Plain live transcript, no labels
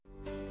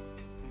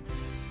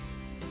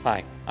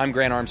Hi, I'm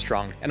Grant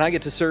Armstrong, and I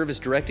get to serve as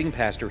directing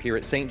pastor here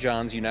at St.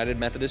 John's United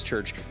Methodist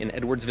Church in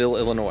Edwardsville,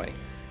 Illinois.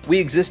 We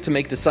exist to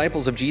make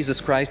disciples of Jesus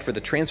Christ for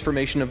the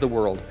transformation of the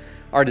world.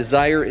 Our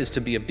desire is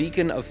to be a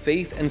beacon of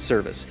faith and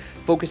service,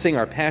 focusing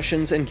our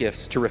passions and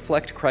gifts to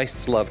reflect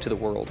Christ's love to the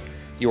world.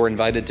 You're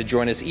invited to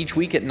join us each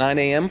week at 9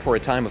 a.m. for a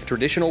time of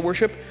traditional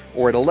worship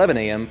or at 11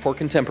 a.m. for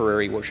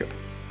contemporary worship.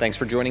 Thanks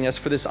for joining us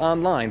for this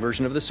online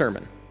version of the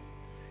sermon.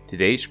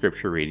 Today's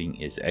scripture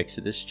reading is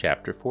Exodus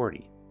chapter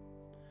 40.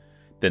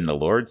 Then the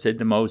Lord said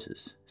to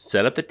Moses,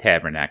 "Set up the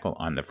tabernacle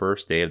on the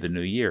first day of the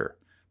new year.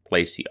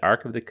 Place the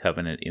Ark of the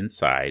Covenant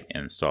inside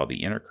and install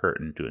the inner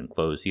curtain to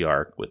enclose the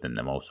Ark within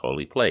the most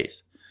holy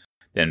place.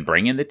 Then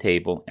bring in the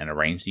table and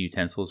arrange the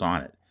utensils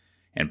on it,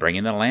 and bring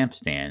in the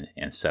lampstand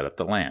and set up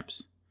the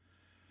lamps.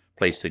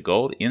 Place the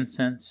gold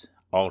incense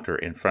altar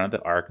in front of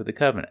the Ark of the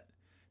Covenant.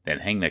 Then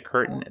hang the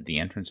curtain at the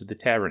entrance of the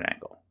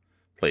tabernacle.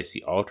 Place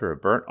the altar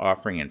of burnt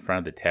offering in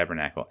front of the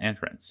tabernacle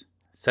entrance.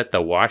 Set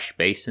the wash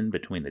basin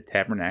between the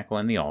tabernacle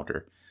and the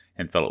altar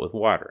and fill it with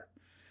water.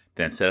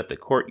 Then set up the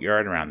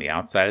courtyard around the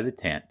outside of the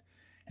tent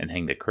and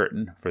hang the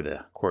curtain for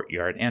the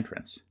courtyard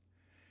entrance.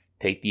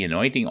 Take the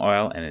anointing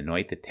oil and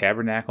anoint the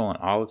tabernacle and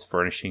all its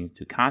furnishings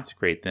to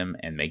consecrate them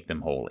and make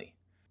them holy.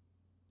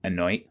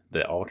 Anoint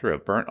the altar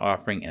of burnt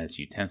offering and its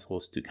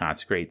utensils to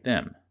consecrate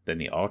them. Then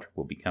the altar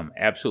will become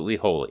absolutely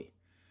holy.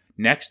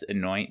 Next,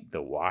 anoint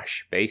the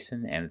wash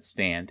basin and its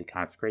stand to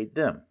consecrate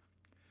them.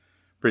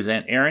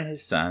 Present Aaron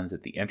his sons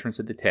at the entrance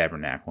of the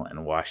tabernacle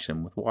and wash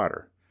them with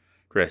water.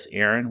 Dress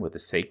Aaron with the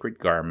sacred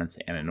garments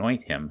and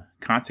anoint him,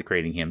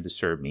 consecrating him to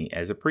serve me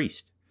as a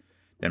priest.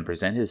 Then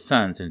present his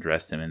sons and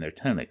dress them in their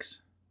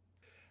tunics.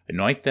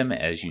 Anoint them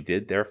as you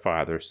did their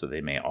father, so they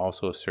may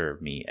also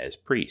serve me as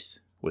priests.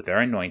 With their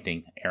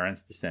anointing,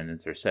 Aaron's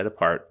descendants are set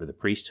apart for the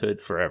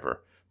priesthood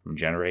forever, from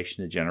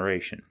generation to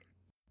generation."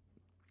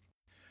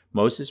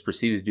 Moses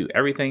proceeded to do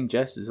everything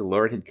just as the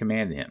Lord had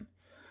commanded him.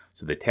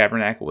 So the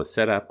tabernacle was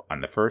set up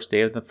on the first day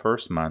of the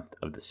first month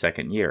of the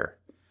second year.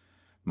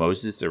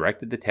 Moses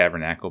erected the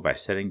tabernacle by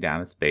setting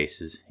down its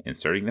bases,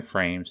 inserting the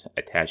frames,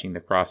 attaching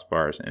the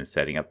crossbars, and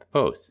setting up the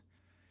posts.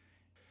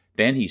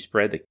 Then he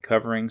spread the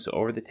coverings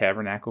over the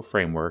tabernacle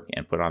framework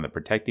and put on the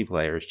protective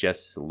layers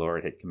just as the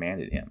Lord had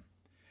commanded him.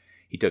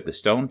 He took the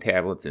stone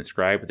tablets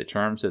inscribed with the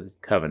terms of the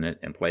covenant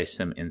and placed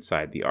them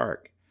inside the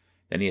ark.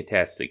 Then he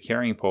attached the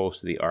carrying poles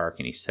to the ark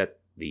and he set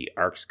the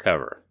ark's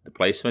cover, the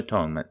place of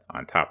atonement,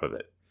 on top of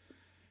it.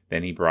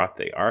 Then he brought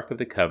the Ark of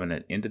the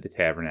Covenant into the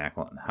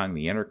tabernacle and hung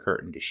the inner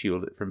curtain to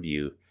shield it from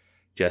view,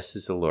 just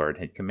as the Lord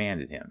had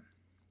commanded him.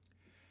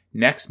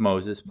 Next,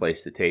 Moses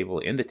placed the table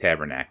in the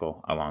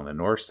tabernacle along the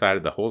north side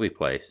of the holy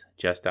place,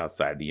 just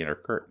outside the inner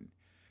curtain.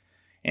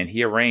 And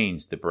he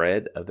arranged the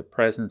bread of the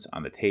presence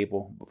on the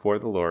table before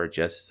the Lord,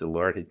 just as the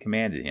Lord had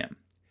commanded him.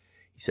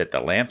 He set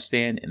the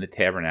lampstand in the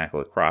tabernacle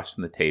across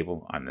from the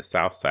table on the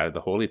south side of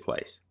the holy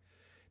place.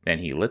 Then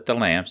he lit the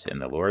lamps in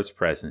the Lord's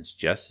presence,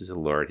 just as the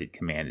Lord had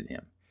commanded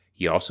him.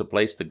 He also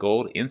placed the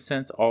gold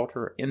incense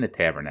altar in the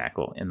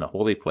tabernacle in the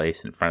holy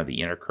place in front of the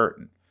inner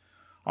curtain.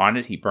 On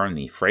it he burned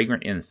the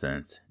fragrant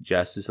incense,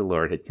 just as the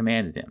Lord had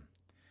commanded him.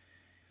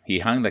 He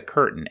hung the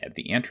curtain at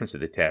the entrance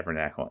of the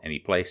tabernacle, and he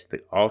placed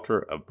the altar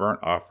of burnt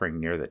offering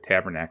near the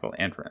tabernacle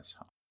entrance.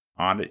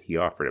 On it he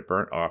offered a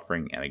burnt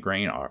offering and a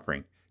grain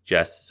offering,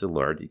 just as the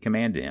Lord had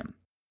commanded him.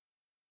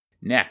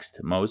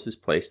 Next, Moses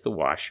placed the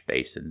wash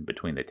basin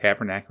between the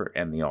tabernacle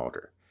and the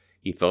altar.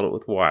 He filled it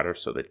with water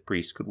so that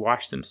priests could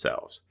wash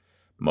themselves.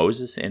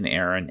 Moses and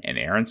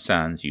Aaron's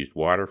sons used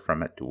water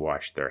from it to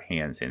wash their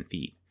hands and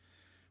feet.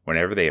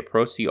 Whenever they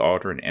approached the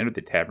altar and entered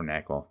the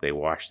tabernacle, they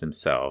washed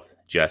themselves,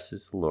 just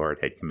as the Lord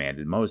had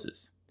commanded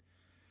Moses.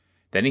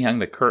 Then he hung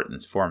the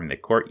curtains forming the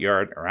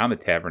courtyard around the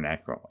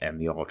tabernacle and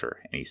the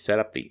altar, and he set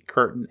up the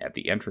curtain at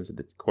the entrance of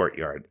the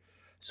courtyard.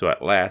 So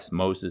at last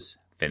Moses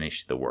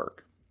finished the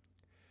work.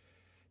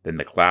 Then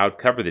the cloud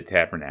covered the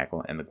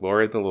tabernacle, and the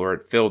glory of the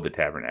Lord filled the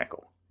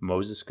tabernacle.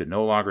 Moses could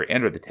no longer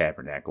enter the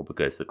tabernacle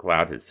because the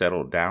cloud had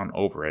settled down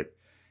over it,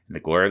 and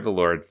the glory of the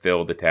Lord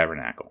filled the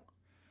tabernacle.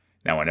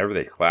 Now whenever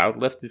the cloud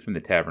lifted from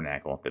the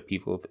tabernacle, the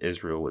people of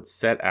Israel would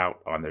set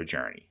out on their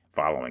journey,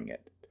 following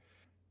it.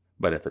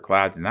 But if the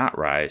cloud did not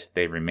rise,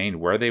 they remained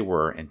where they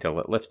were until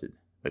it lifted.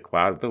 The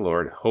cloud of the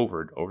Lord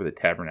hovered over the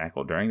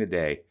tabernacle during the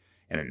day,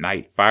 and at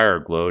night fire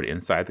glowed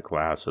inside the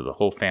cloud so the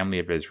whole family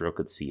of Israel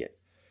could see it.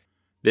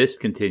 This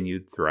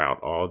continued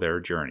throughout all their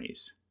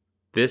journeys.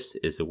 This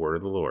is the word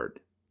of the Lord.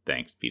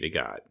 Thanks be to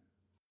God.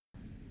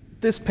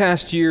 This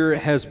past year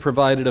has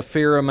provided a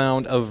fair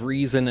amount of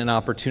reason and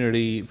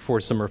opportunity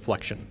for some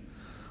reflection.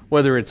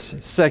 Whether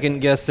it's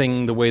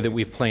second-guessing the way that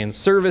we've planned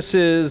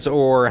services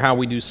or how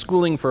we do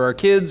schooling for our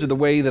kids or the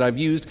way that I've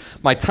used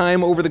my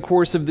time over the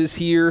course of this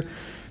year,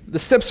 the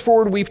steps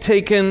forward we've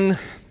taken,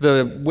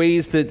 the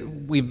ways that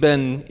we've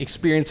been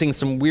experiencing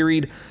some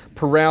wearied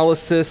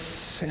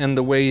paralysis, and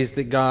the ways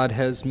that God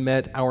has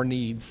met our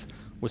needs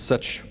with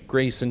such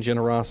grace and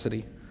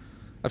generosity.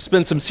 I've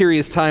spent some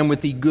serious time with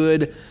the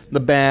good,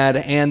 the bad,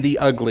 and the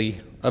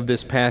ugly of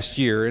this past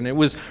year. And it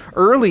was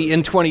early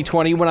in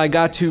 2020 when I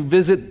got to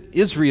visit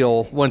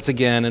Israel once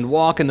again and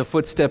walk in the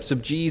footsteps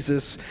of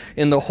Jesus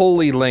in the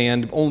Holy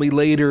Land, only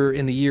later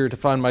in the year to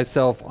find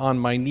myself on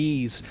my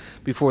knees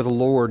before the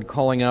Lord,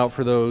 calling out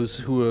for those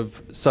who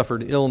have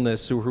suffered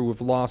illness or who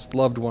have lost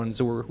loved ones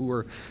or who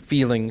are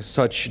feeling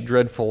such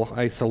dreadful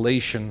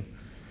isolation.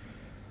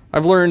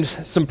 I've learned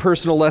some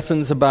personal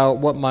lessons about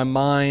what my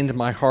mind,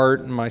 my heart,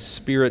 and my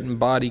spirit and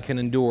body can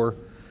endure.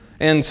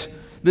 And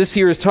this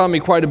year has taught me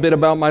quite a bit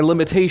about my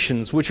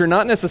limitations, which are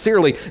not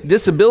necessarily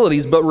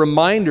disabilities, but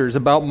reminders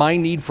about my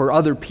need for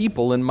other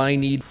people and my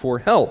need for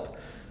help.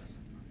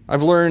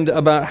 I've learned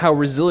about how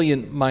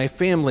resilient my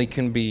family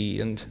can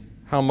be and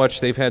how much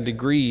they've had to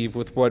grieve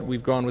with what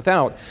we've gone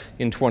without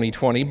in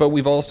 2020, but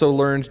we've also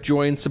learned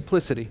joy and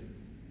simplicity.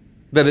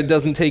 That it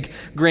doesn't take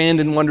grand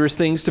and wondrous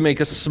things to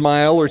make us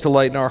smile or to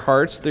lighten our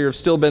hearts. There have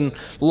still been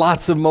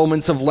lots of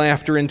moments of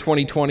laughter in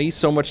 2020,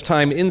 so much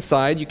time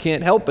inside, you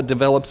can't help but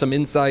develop some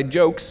inside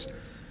jokes.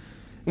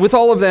 With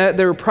all of that,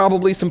 there are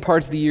probably some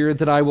parts of the year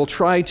that I will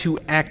try to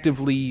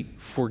actively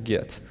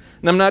forget.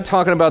 And I'm not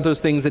talking about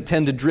those things that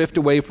tend to drift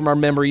away from our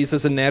memories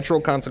as a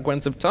natural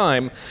consequence of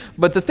time,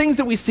 but the things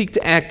that we seek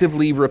to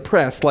actively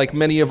repress, like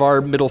many of our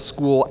middle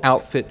school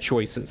outfit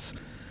choices.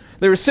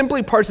 There are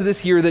simply parts of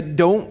this year that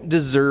don't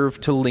deserve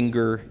to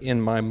linger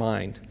in my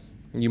mind.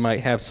 You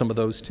might have some of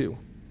those too.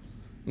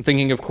 I'm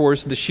thinking, of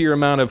course, the sheer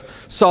amount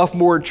of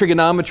sophomore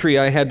trigonometry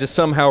I had to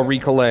somehow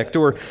recollect,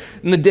 or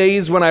in the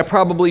days when I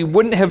probably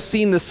wouldn't have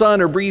seen the sun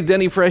or breathed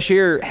any fresh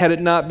air had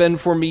it not been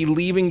for me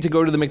leaving to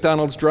go to the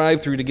McDonald's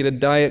drive-thru to get a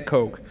Diet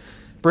Coke.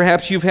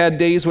 Perhaps you've had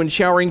days when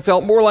showering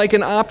felt more like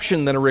an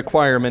option than a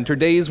requirement, or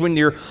days when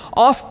your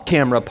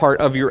off-camera part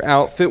of your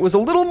outfit was a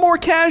little more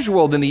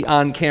casual than the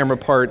on-camera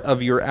part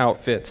of your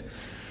outfit.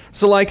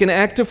 So like an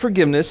act of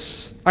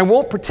forgiveness, I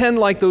won't pretend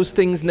like those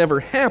things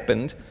never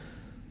happened.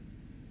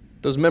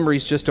 Those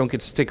memories just don't get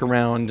to stick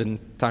around and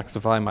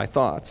toxify my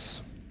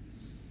thoughts.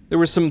 There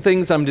were some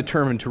things I'm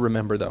determined to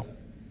remember, though.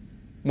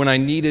 When I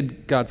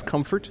needed God's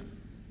comfort,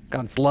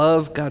 God's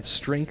love, God's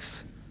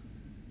strength,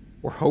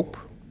 or hope.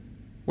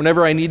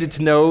 Whenever I needed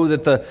to know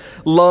that the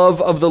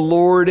love of the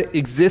Lord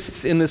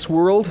exists in this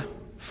world,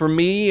 for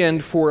me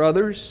and for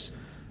others,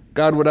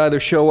 God would either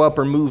show up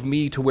or move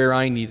me to where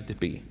I needed to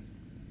be.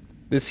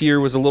 This year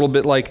was a little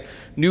bit like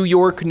New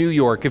York, New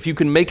York. If you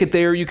can make it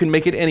there, you can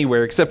make it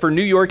anywhere. Except for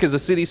New York is a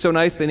city so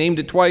nice, they named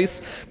it twice.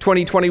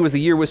 2020 was a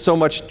year with so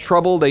much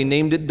trouble, they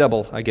named it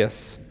double, I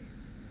guess.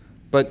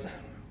 But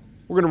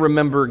we're going to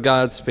remember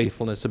God's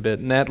faithfulness a bit,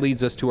 and that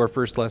leads us to our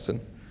first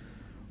lesson.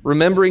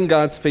 Remembering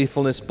God's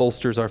faithfulness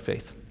bolsters our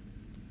faith.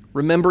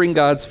 Remembering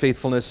God's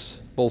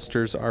faithfulness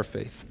bolsters our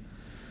faith.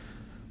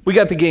 We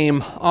got the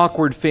game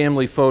Awkward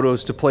Family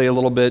Photos to play a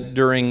little bit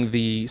during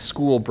the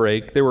school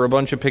break. There were a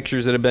bunch of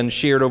pictures that had been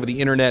shared over the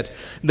internet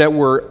that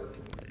were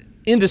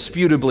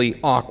indisputably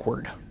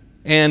awkward.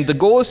 And the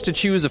goal is to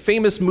choose a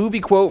famous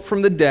movie quote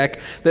from the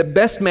deck that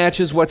best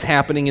matches what's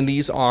happening in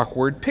these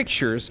awkward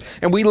pictures.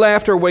 And we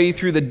laughed our way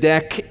through the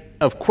deck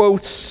of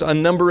quotes a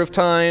number of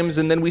times,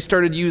 and then we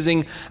started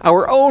using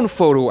our own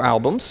photo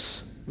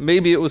albums.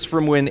 Maybe it was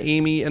from when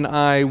Amy and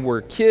I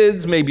were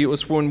kids. Maybe it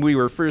was from when we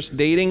were first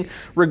dating.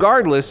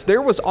 Regardless,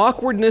 there was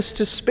awkwardness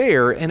to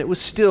spare, and it was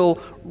still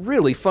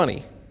really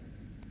funny.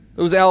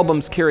 Those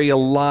albums carry a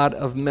lot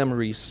of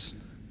memories.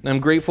 And I'm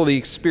grateful for the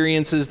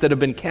experiences that have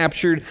been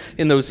captured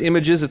in those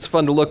images. It's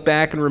fun to look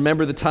back and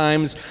remember the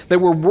times that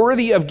were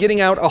worthy of getting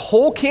out a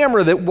whole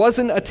camera that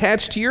wasn't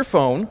attached to your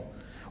phone,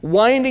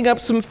 winding up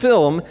some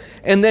film,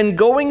 and then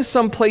going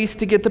someplace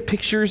to get the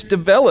pictures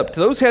developed.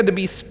 Those had to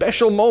be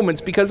special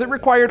moments because it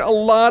required a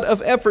lot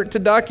of effort to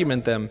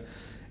document them.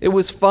 It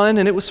was fun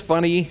and it was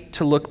funny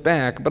to look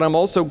back, but I'm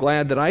also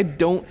glad that I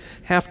don't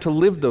have to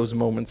live those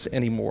moments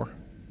anymore.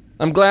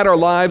 I'm glad our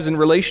lives and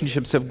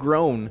relationships have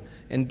grown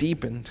and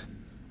deepened.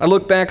 I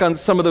look back on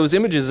some of those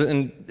images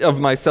of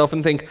myself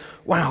and think,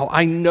 wow,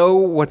 I know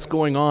what's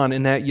going on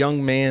in that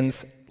young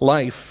man's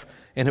life.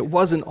 And it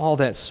wasn't all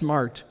that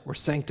smart or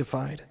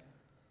sanctified.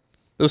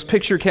 Those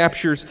pictures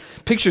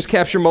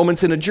capture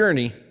moments in a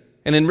journey,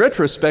 and in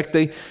retrospect,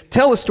 they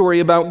tell a story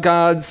about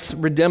God's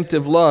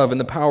redemptive love and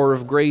the power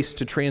of grace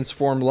to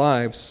transform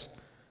lives.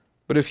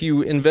 But if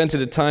you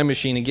invented a time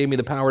machine and gave me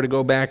the power to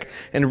go back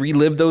and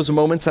relive those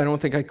moments, I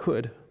don't think I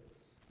could.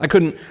 I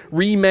couldn't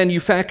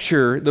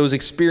remanufacture those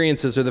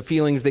experiences or the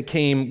feelings that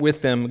came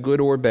with them,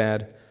 good or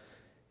bad.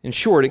 In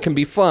short, it can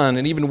be fun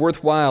and even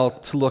worthwhile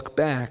to look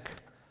back.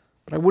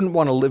 But I wouldn't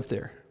want to live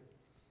there.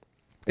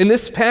 In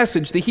this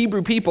passage, the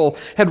Hebrew people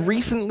had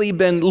recently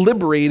been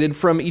liberated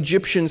from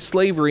Egyptian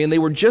slavery, and they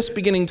were just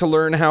beginning to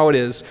learn how it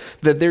is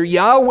that their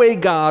Yahweh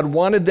God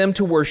wanted them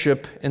to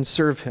worship and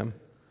serve him.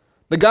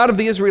 The God of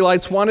the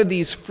Israelites wanted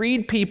these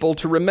freed people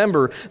to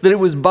remember that it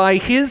was by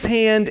his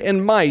hand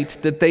and might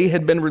that they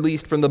had been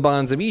released from the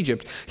bonds of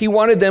Egypt. He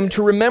wanted them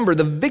to remember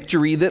the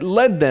victory that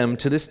led them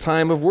to this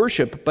time of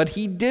worship, but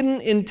he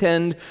didn't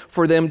intend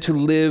for them to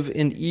live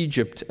in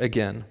Egypt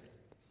again.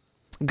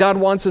 God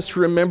wants us to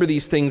remember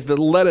these things that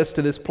led us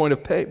to this point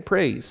of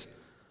praise.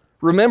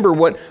 Remember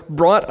what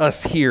brought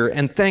us here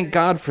and thank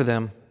God for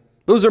them.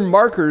 Those are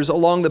markers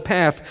along the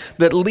path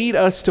that lead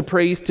us to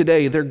praise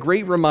today. They're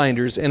great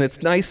reminders, and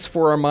it's nice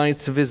for our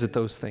minds to visit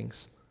those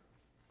things.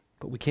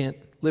 But we can't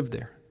live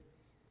there.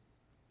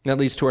 And that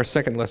leads to our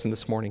second lesson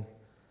this morning.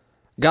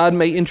 God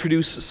may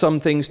introduce some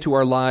things to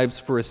our lives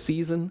for a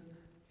season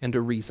and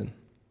a reason.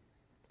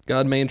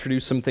 God may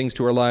introduce some things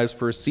to our lives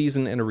for a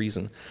season and a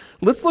reason.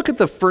 Let's look at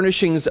the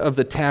furnishings of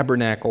the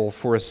tabernacle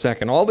for a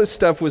second. All this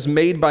stuff was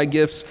made by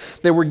gifts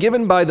that were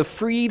given by the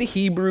freed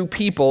Hebrew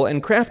people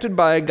and crafted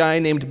by a guy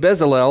named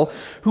Bezalel,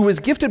 who was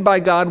gifted by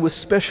God with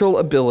special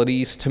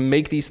abilities to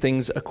make these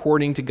things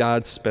according to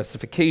God's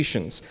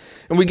specifications.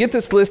 And we get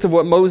this list of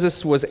what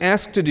Moses was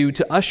asked to do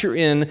to usher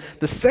in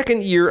the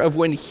second year of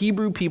when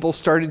Hebrew people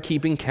started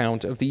keeping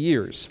count of the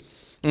years.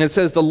 And it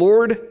says, the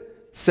Lord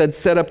said,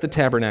 set up the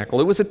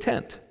tabernacle. It was a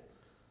tent.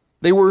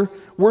 They were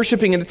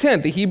worshiping in a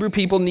tent. The Hebrew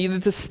people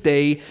needed to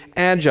stay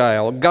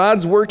agile.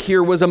 God's work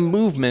here was a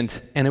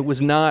movement, and it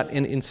was not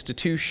an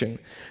institution.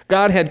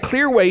 God had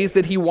clear ways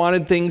that he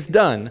wanted things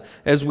done.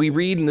 As we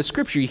read in the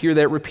scripture, you hear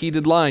that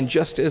repeated line,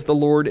 just as the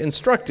Lord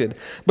instructed.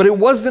 But it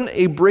wasn't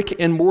a brick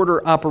and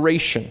mortar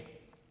operation.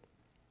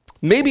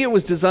 Maybe it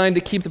was designed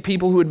to keep the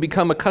people who had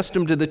become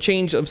accustomed to the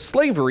change of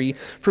slavery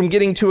from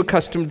getting too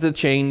accustomed to the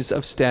change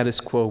of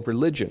status quo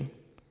religion.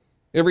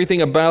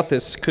 Everything about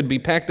this could be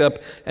packed up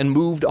and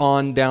moved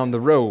on down the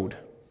road.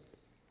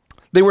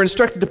 They were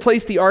instructed to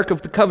place the Ark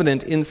of the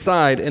Covenant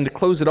inside and to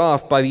close it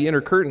off by the inner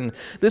curtain.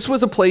 This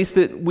was a place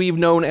that we've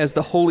known as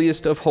the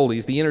holiest of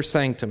holies, the inner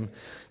sanctum.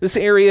 This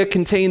area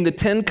contained the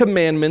 10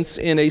 Commandments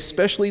in a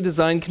specially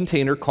designed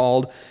container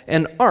called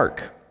an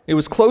ark. It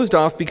was closed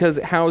off because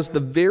it housed the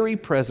very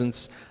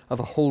presence of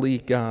a holy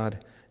God.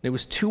 And it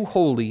was too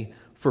holy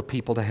for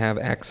people to have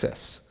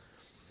access.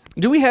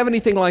 Do we have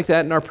anything like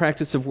that in our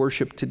practice of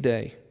worship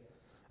today?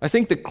 I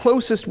think the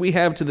closest we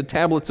have to the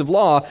tablets of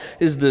law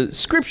is the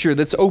scripture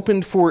that's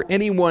opened for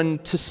anyone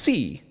to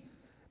see.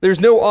 There's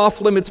no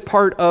off-limits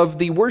part of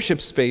the worship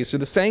space or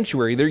the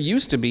sanctuary. There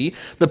used to be.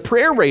 The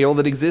prayer rail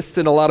that exists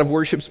in a lot of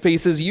worship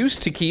spaces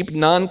used to keep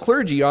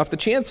non-clergy off the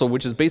chancel,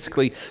 which is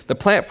basically the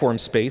platform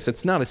space.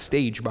 It's not a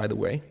stage, by the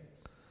way.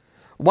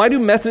 Why do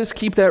Methodists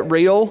keep that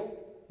rail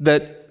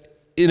that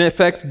in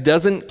effect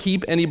doesn't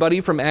keep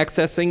anybody from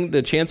accessing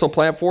the chancel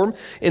platform?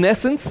 In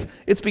essence,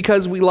 it's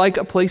because we like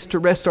a place to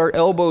rest our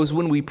elbows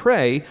when we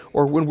pray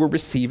or when we're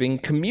receiving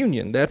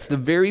communion. That's the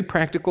very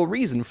practical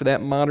reason for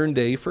that modern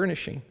day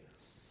furnishing.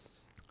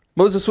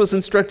 Moses was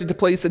instructed to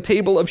place a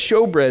table of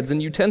showbreads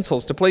and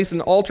utensils, to place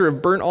an altar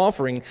of burnt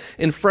offering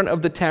in front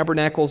of the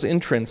tabernacle's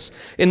entrance.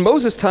 In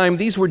Moses' time,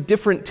 these were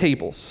different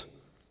tables.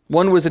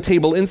 One was a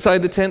table inside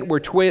the tent where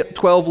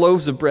 12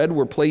 loaves of bread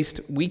were placed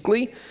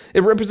weekly.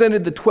 It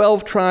represented the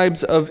 12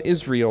 tribes of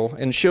Israel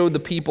and showed the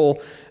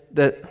people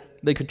that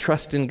they could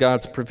trust in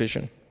God's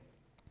provision.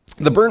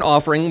 The burnt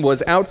offering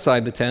was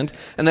outside the tent,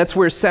 and that's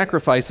where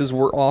sacrifices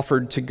were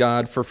offered to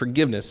God for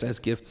forgiveness as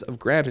gifts of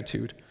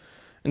gratitude.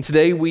 And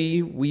today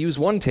we use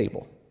one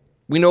table.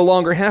 We no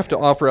longer have to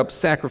offer up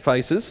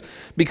sacrifices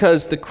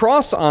because the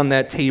cross on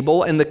that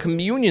table and the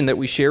communion that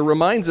we share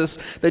reminds us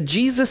that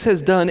Jesus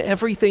has done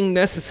everything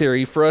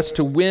necessary for us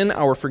to win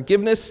our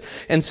forgiveness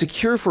and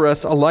secure for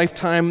us a life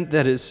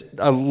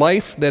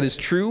that is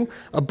true,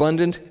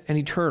 abundant, and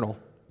eternal.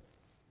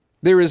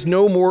 There is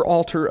no more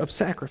altar of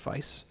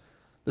sacrifice.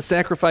 The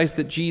sacrifice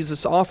that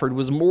Jesus offered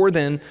was more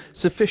than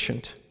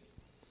sufficient.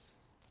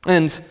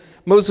 And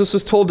Moses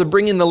was told to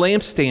bring in the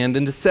lampstand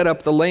and to set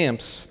up the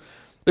lamps.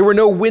 There were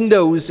no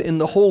windows in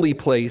the holy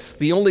place.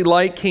 The only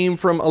light came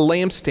from a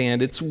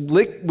lampstand. Its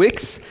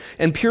wicks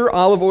and pure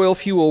olive oil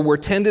fuel were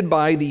tended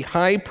by the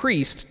high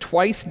priest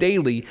twice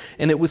daily,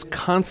 and it was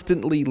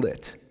constantly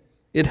lit.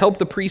 It helped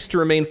the priest to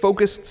remain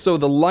focused so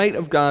the light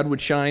of God would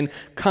shine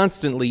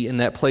constantly in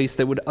that place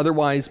that would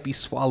otherwise be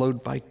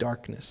swallowed by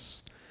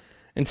darkness.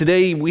 And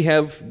today we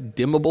have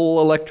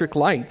dimmable electric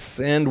lights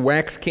and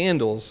wax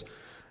candles.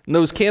 And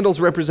those candles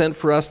represent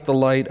for us the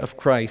light of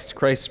Christ.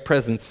 Christ's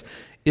presence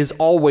is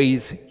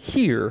always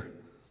here,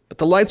 but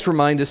the lights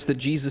remind us that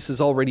Jesus is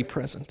already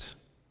present.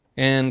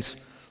 And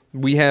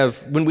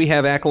when we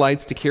have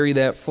acolytes to carry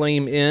that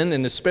flame in,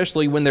 and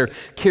especially when they're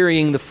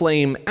carrying the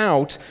flame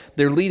out,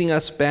 they're leading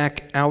us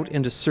back out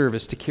into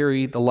service to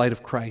carry the light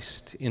of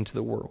Christ into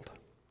the world.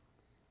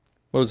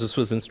 Moses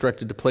was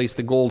instructed to place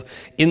the gold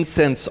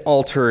incense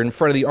altar in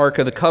front of the Ark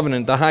of the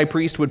Covenant. The high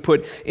priest would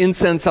put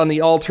incense on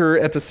the altar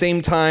at the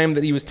same time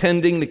that he was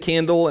tending the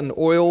candle and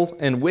oil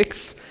and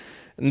wicks.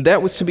 And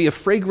that was to be a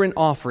fragrant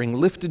offering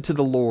lifted to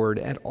the Lord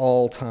at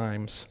all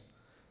times.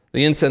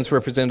 The incense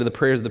represented the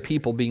prayers of the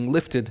people being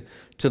lifted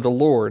to the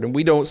Lord. And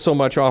we don't so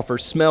much offer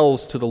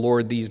smells to the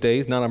Lord these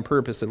days, not on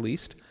purpose at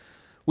least.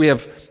 We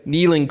have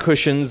kneeling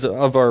cushions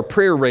of our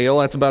prayer rail.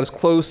 That's about as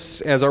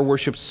close as our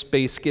worship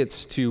space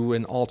gets to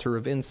an altar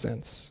of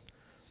incense.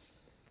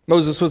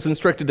 Moses was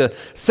instructed to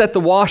set the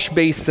wash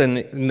basin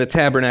in the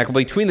tabernacle,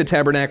 between the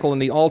tabernacle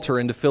and the altar,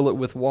 and to fill it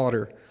with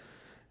water.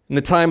 In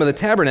the time of the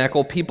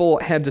tabernacle, people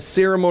had to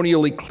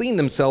ceremonially clean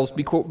themselves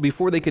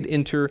before they could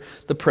enter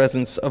the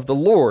presence of the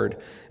Lord.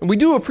 And we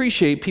do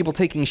appreciate people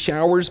taking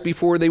showers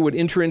before they would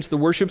enter into the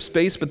worship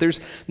space, but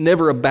there's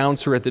never a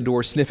bouncer at the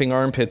door sniffing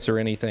armpits or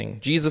anything.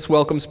 Jesus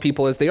welcomes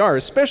people as they are,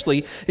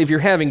 especially if you're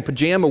having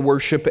pajama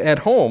worship at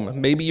home.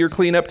 Maybe your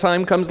cleanup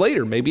time comes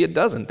later. Maybe it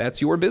doesn't.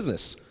 That's your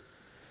business.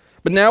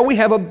 But now we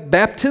have a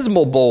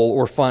baptismal bowl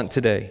or font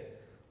today.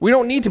 We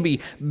don't need to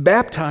be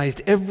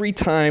baptized every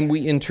time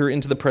we enter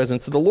into the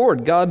presence of the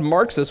Lord. God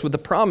marks us with the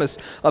promise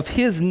of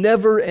his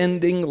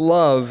never-ending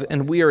love,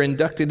 and we are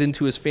inducted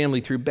into his family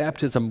through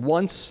baptism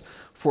once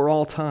for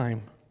all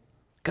time.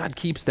 God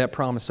keeps that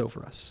promise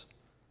over us.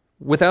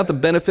 Without the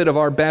benefit of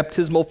our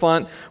baptismal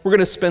font, we're going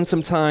to spend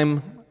some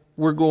time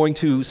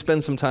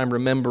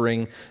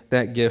remembering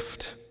that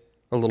gift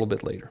a little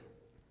bit later.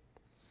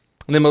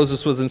 And then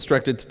Moses was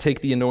instructed to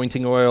take the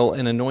anointing oil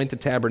and anoint the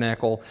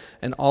tabernacle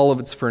and all of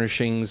its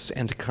furnishings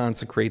and to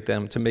consecrate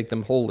them, to make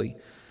them holy.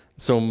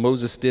 So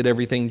Moses did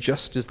everything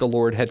just as the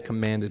Lord had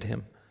commanded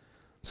him.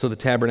 So the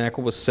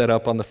tabernacle was set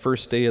up on the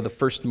first day of the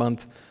first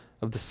month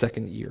of the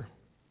second year.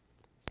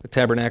 The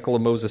tabernacle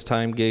of Moses'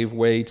 time gave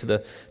way to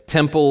the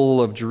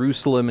temple of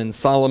Jerusalem in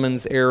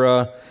Solomon's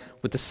era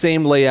with the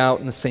same layout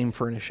and the same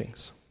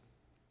furnishings.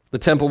 The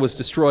temple was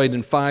destroyed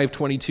in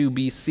 522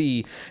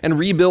 BC and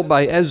rebuilt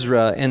by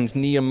Ezra and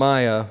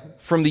Nehemiah.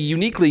 From the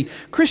uniquely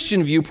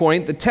Christian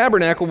viewpoint, the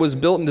tabernacle was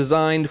built and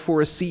designed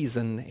for a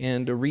season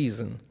and a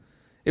reason.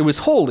 It was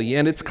holy,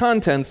 and its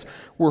contents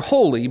were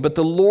holy, but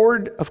the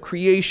Lord of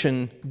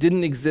creation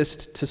didn't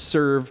exist to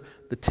serve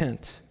the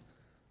tent.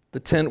 The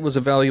tent was a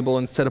valuable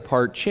and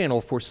set-apart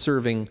channel for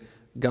serving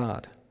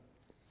God.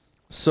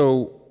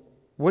 So,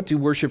 what do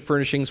worship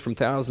furnishings from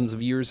thousands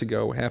of years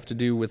ago have to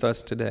do with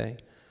us today?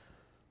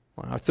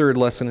 Our third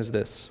lesson is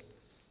this.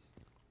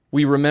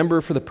 We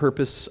remember for the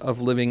purpose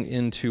of living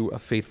into a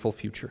faithful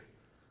future.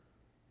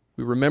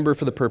 We remember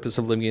for the purpose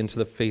of living into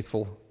the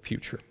faithful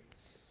future.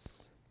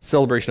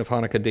 Celebration of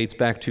Hanukkah dates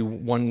back to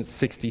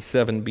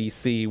 167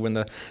 BC when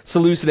the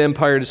Seleucid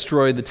Empire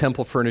destroyed the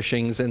temple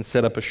furnishings and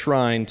set up a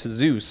shrine to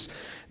Zeus.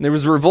 And there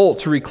was a revolt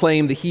to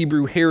reclaim the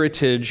Hebrew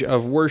heritage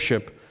of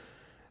worship.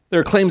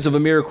 There are claims of a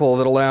miracle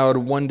that allowed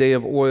one day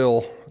of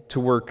oil to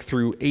work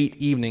through 8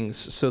 evenings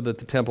so that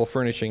the temple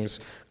furnishings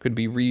could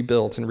be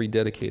rebuilt and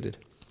rededicated.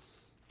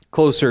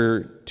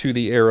 Closer to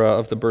the era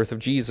of the birth of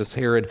Jesus,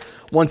 Herod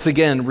once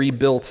again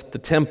rebuilt the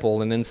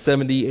temple, and in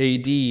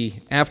 70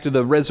 AD, after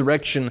the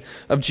resurrection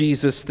of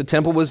Jesus, the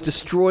temple was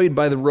destroyed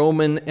by the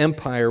Roman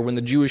Empire when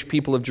the Jewish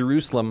people of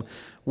Jerusalem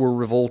were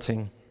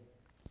revolting.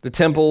 The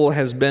temple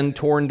has been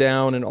torn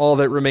down, and all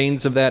that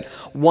remains of that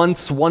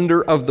once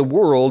wonder of the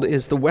world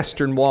is the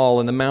Western Wall,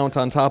 and the mount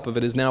on top of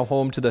it is now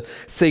home to the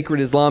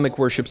sacred Islamic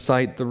worship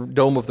site, the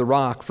Dome of the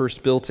Rock,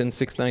 first built in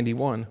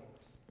 691.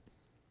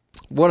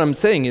 What I'm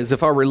saying is,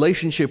 if our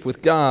relationship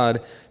with God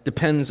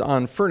depends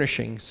on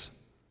furnishings,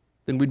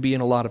 then we'd be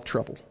in a lot of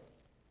trouble.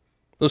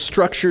 Those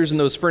structures and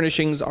those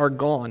furnishings are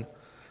gone.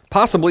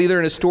 Possibly they're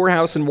in a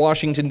storehouse in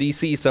Washington,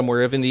 D.C.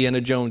 somewhere, if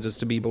Indiana Jones is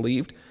to be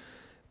believed.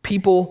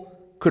 People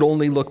could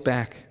only look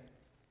back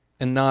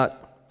and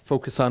not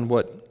focus on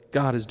what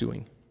God is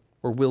doing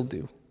or will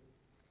do.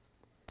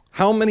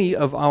 How many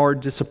of our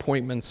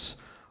disappointments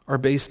are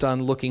based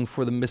on looking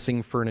for the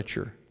missing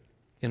furniture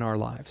in our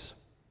lives?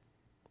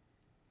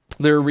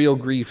 There are real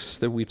griefs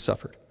that we've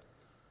suffered.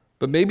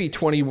 But maybe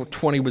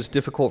 2020 was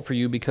difficult for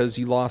you because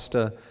you lost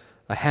a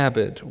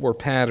habit or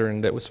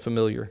pattern that was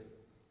familiar.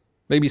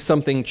 Maybe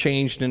something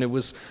changed and it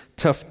was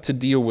tough to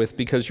deal with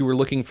because you were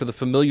looking for the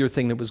familiar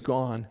thing that was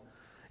gone,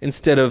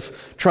 instead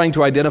of trying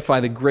to identify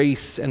the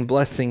grace and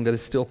blessing that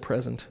is still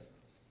present.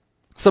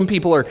 Some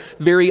people are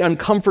very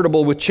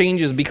uncomfortable with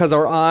changes because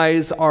our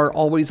eyes are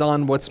always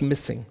on what's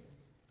missing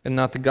and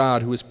not the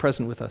God who is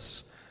present with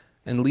us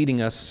and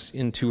leading us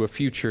into a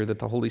future that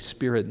the Holy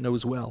Spirit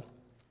knows well.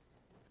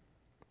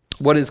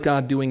 What is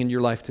God doing in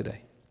your life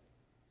today?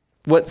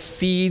 What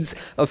seeds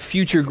of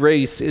future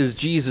grace is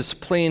Jesus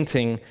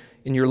planting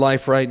in your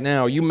life right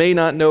now? You may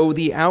not know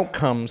the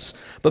outcomes,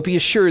 but be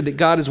assured that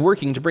God is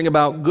working to bring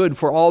about good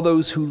for all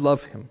those who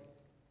love him.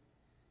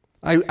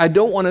 I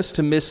don't want us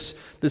to miss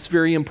this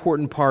very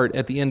important part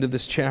at the end of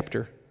this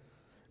chapter.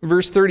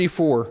 Verse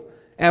 34,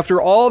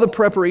 after all the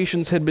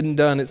preparations had been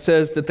done, it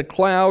says that the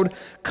cloud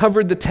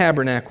covered the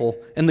tabernacle,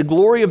 and the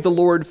glory of the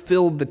Lord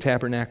filled the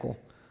tabernacle.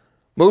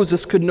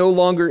 Moses could no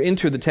longer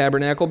enter the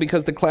tabernacle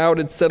because the cloud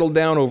had settled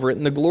down over it,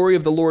 and the glory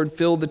of the Lord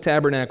filled the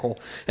tabernacle.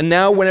 And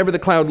now, whenever the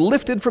cloud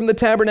lifted from the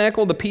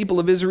tabernacle, the people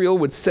of Israel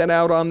would set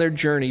out on their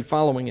journey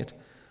following it.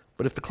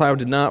 But if the cloud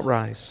did not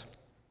rise,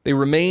 they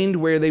remained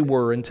where they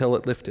were until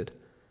it lifted.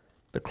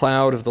 The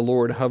cloud of the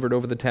Lord hovered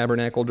over the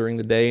tabernacle during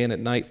the day, and at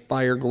night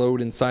fire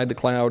glowed inside the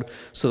cloud,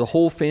 so the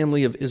whole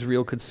family of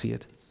Israel could see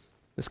it.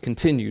 This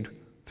continued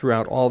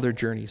throughout all their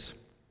journeys.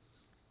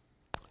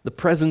 The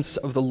presence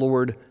of the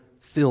Lord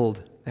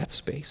filled that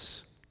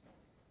space.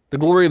 The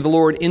glory of the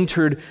Lord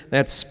entered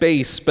that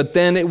space, but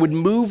then it would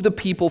move the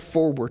people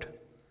forward.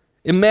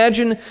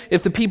 Imagine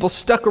if the people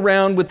stuck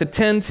around with the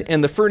tent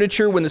and the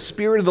furniture when the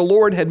Spirit of the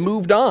Lord had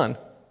moved on.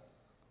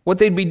 What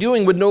they'd be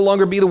doing would no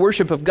longer be the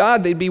worship of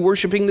God. They'd be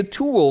worshiping the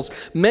tools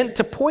meant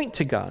to point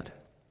to God.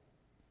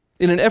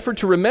 In an effort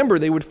to remember,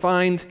 they would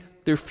find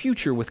their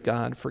future with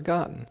God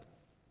forgotten.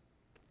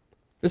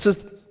 This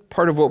is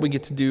part of what we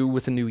get to do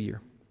with the new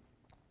year.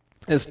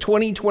 As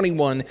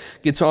 2021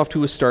 gets off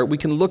to a start, we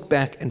can look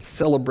back and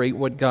celebrate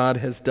what God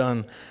has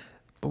done,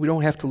 but we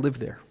don't have to live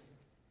there.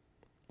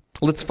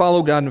 Let's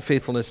follow God in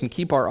faithfulness and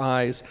keep our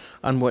eyes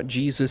on what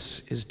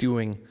Jesus is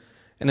doing.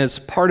 And as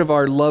part of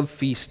our love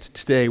feast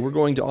today, we're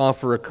going to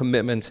offer a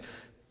commitment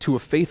to a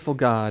faithful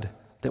God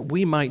that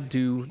we might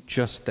do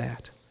just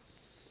that.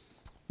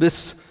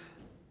 This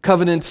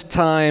covenant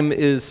time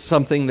is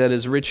something that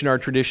is rich in our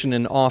tradition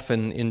and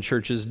often in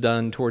churches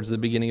done towards the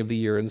beginning of the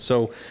year. And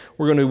so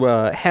we're going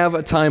to have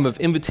a time of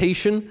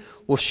invitation.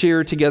 We'll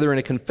share together in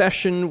a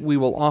confession. We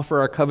will offer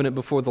our covenant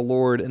before the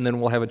Lord, and then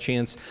we'll have a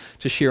chance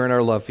to share in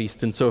our love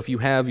feast. And so if you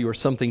have your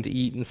something to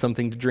eat and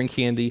something to drink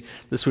handy,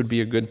 this would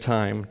be a good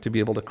time to be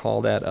able to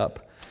call that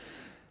up.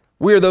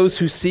 We are those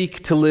who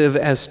seek to live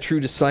as true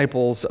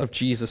disciples of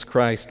Jesus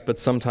Christ, but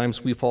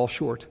sometimes we fall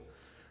short.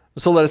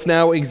 So let us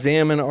now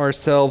examine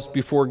ourselves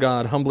before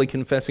God, humbly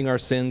confessing our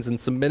sins and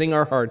submitting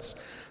our hearts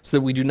so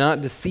that we do not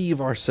deceive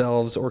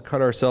ourselves or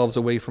cut ourselves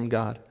away from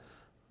God.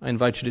 I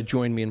invite you to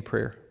join me in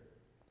prayer.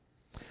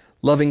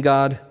 Loving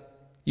God,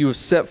 you have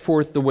set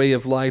forth the way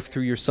of life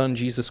through your Son,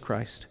 Jesus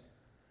Christ.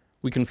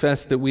 We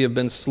confess that we have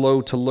been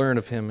slow to learn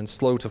of him and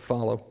slow to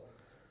follow.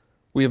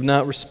 We have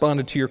not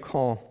responded to your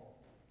call.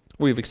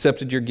 We have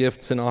accepted your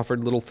gifts and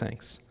offered little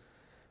thanks.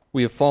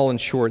 We have fallen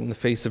short in the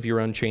face of your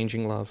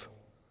unchanging love.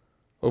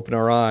 Open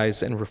our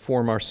eyes and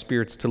reform our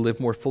spirits to live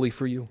more fully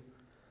for you.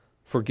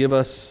 Forgive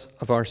us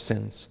of our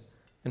sins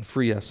and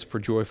free us for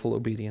joyful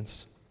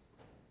obedience.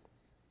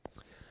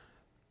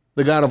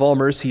 The God of all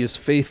mercy is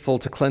faithful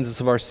to cleanse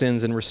us of our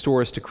sins and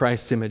restore us to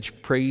Christ's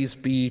image. Praise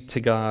be to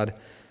God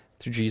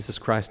through Jesus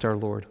Christ our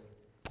Lord.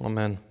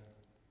 Amen.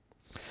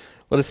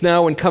 Let us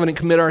now in covenant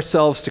commit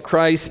ourselves to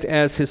Christ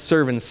as his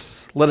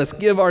servants. Let us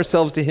give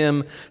ourselves to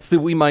him so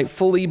that we might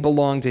fully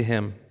belong to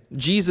him.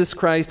 Jesus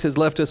Christ has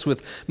left us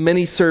with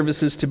many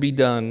services to be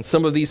done.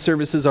 Some of these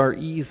services are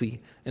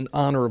easy and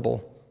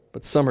honorable,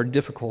 but some are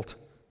difficult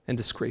and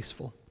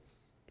disgraceful.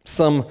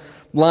 Some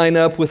line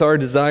up with our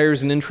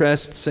desires and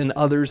interests, and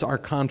others are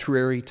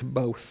contrary to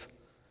both.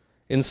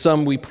 In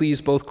some, we please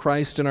both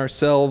Christ and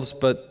ourselves,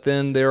 but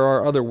then there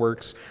are other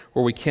works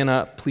where we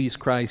cannot please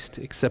Christ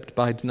except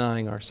by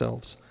denying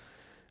ourselves.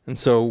 And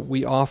so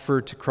we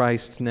offer to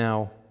Christ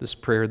now this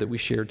prayer that we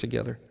shared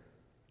together.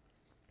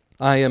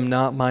 I am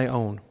not my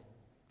own.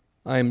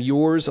 I am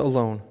yours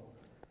alone.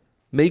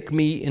 Make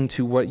me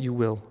into what you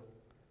will.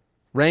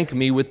 Rank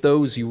me with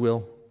those you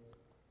will.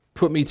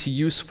 Put me to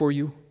use for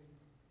you.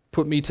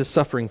 Put me to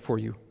suffering for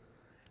you.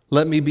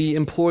 Let me be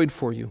employed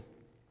for you.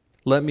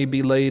 Let me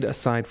be laid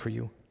aside for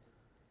you.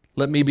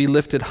 Let me be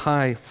lifted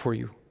high for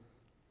you.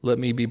 Let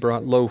me be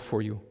brought low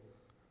for you.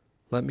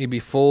 Let me be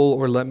full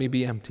or let me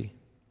be empty.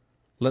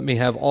 Let me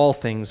have all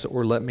things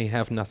or let me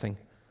have nothing.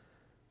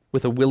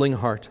 With a willing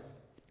heart,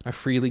 I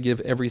freely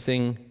give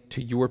everything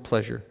to your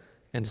pleasure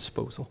and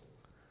disposal.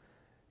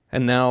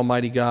 And now,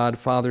 mighty God,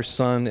 Father,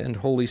 Son, and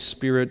Holy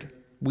Spirit,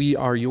 we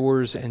are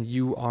yours and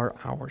you are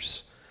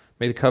ours.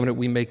 May the covenant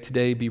we make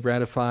today be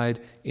ratified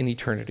in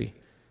eternity.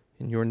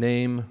 In your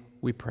name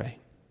we pray.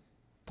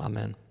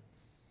 Amen.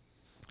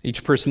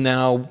 Each person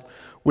now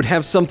would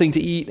have something to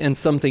eat and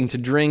something to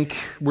drink.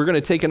 We're going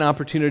to take an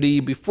opportunity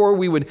before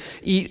we would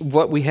eat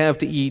what we have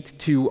to eat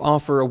to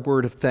offer a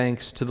word of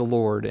thanks to the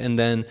Lord. And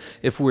then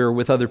if we're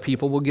with other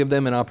people, we'll give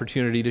them an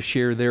opportunity to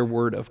share their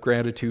word of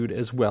gratitude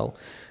as well.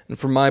 And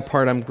for my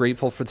part, I'm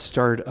grateful for the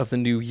start of the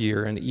new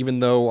year. And even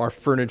though our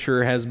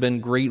furniture has been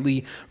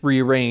greatly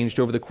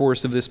rearranged over the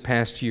course of this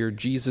past year,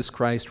 Jesus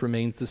Christ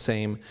remains the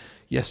same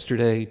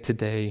yesterday,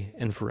 today,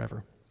 and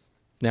forever.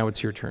 Now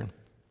it's your turn.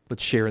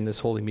 Let's share in this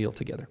holy meal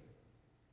together.